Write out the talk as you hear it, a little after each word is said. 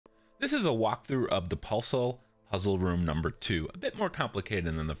This is a walkthrough of Depulso puzzle room number 2, a bit more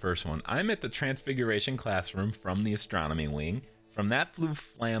complicated than the first one. I'm at the Transfiguration Classroom from the Astronomy Wing. From that Floo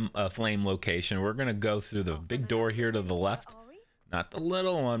Flame location, we're going to go through the big door here to the left. Not the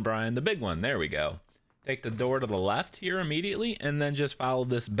little one, Brian, the big one. There we go. Take the door to the left here immediately, and then just follow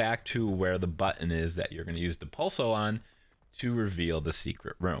this back to where the button is that you're going to use Depulso on to reveal the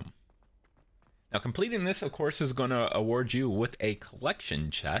secret room. Now, completing this, of course, is going to award you with a collection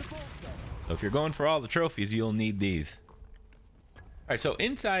chest. So if you're going for all the trophies, you'll need these. All right, so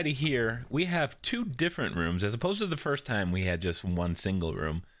inside of here, we have 2 different rooms. As opposed to the first time, we had just one single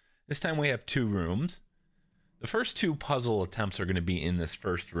room. This time, we have 2 rooms. The first 2 puzzle attempts are going to be in this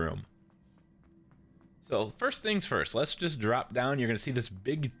first room. So first things first, let's just drop down. You're going to see this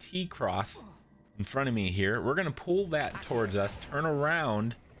big T cross in front of me here. We're going to pull that towards us, turn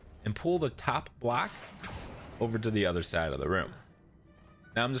around, and pull the top block over to the other side of the room.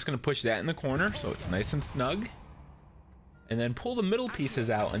 Now I'm just going to push that in the corner so it's nice and snug. And then pull the middle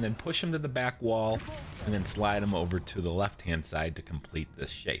pieces out and then push them to the back wall and then slide them over to the left-hand side to complete this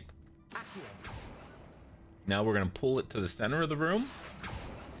shape. Now we're going to pull it to the center of the room.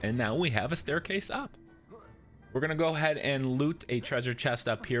 And now we have a staircase up. We're going to go ahead and loot a treasure chest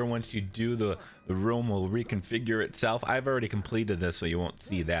up here. Once you do, the room will reconfigure itself. I've already completed this, so you won't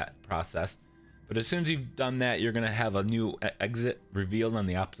see that process. But as soon as you've done that, you're going to have a new exit revealed on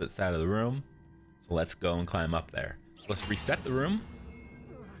the opposite side of the room. So let's go and climb up there. So let's reset the room.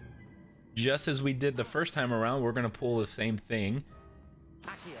 Just as we did the first time around, we're going to pull the same thing.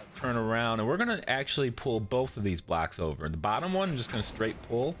 Turn around, and we're going to actually pull both of these blocks over. The bottom one, I'm just going to straight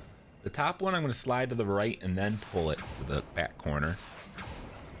pull. The top one, I'm going to slide to the right and then pull it to the back corner.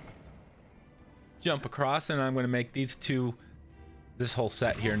 Jump across, and I'm going to make these 2, this whole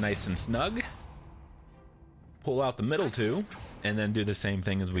set here, nice and snug. Pull out the middle 2, and then do the same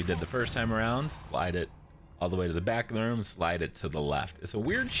thing as we did the first time around. Slide it all the way to the back of the room, slide it to the left. It's a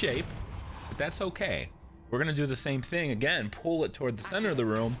weird shape, but that's okay. We're going to do the same thing again, pull it toward the center of the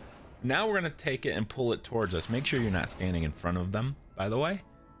room. Now we're going to take it and pull it towards us. Make sure you're not standing in front of them, by the way.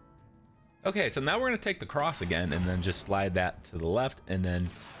 Okay, so now we're going to take the cross again and then just slide that to the left and then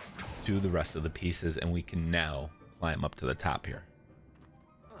do the rest of the pieces, and we can now climb up to the top here.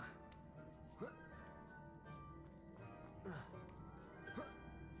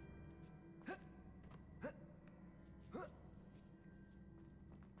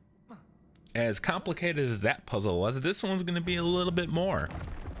 As complicated as that puzzle was, this one's going to be a little bit more.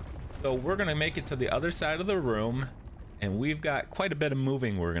 So we're going to make it to the other side of the room, and we've got quite a bit of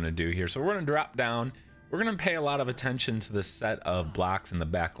moving we're going to do here. So we're going to drop down. We're going to pay a lot of attention to the set of blocks in the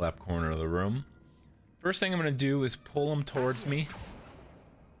back left corner of the room. First thing I'm going to do is pull them towards me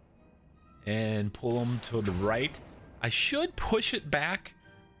and pull them to the right. I should push it back.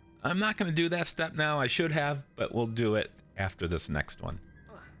 I'm not going to do that step now. I should have, but we'll do it after this next one.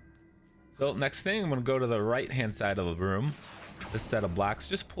 So next thing, I'm going to go to the right hand side of the room. This set of blocks,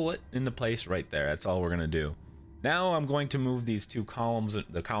 just pull it into place right there. That's all we're going to do. Now I'm going to move these 2 columns,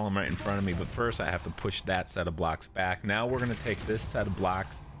 the column right in front of me, but first I have to push that set of blocks back. Now we're going to take this set of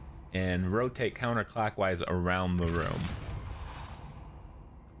blocks and rotate counterclockwise around the room.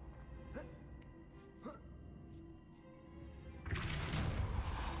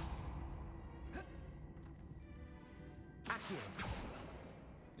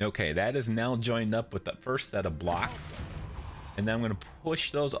 Okay, that is now joined up with the first set of blocks. And then I'm going to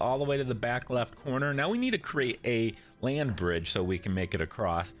push those all the way to the back left corner. Now we need to create a land bridge so we can make it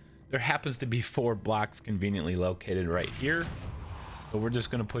across. There happens to be 4 blocks conveniently located right here. So we're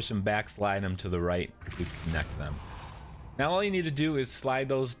just going to push them back, slide them to the right to connect them. Now all you need to do is slide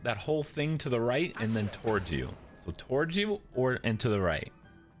that whole thing to the right and then towards you. So towards you and to the right.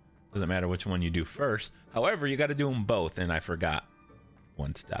 Doesn't matter which one you do first. However, you got to do them both, and I forgot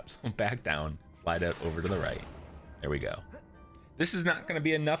one step. So back down, slide it over to the right. There we go. This is not going to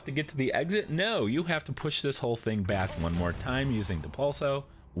be enough to get to the exit. No, you have to push this whole thing back one more time using Depulso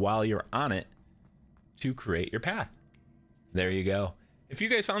while you're on it to create your path. There you go. If you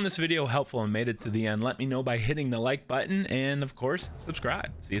guys found this video helpful and made it to the end, let me know by hitting the like button and, of course, subscribe.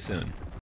 See you soon.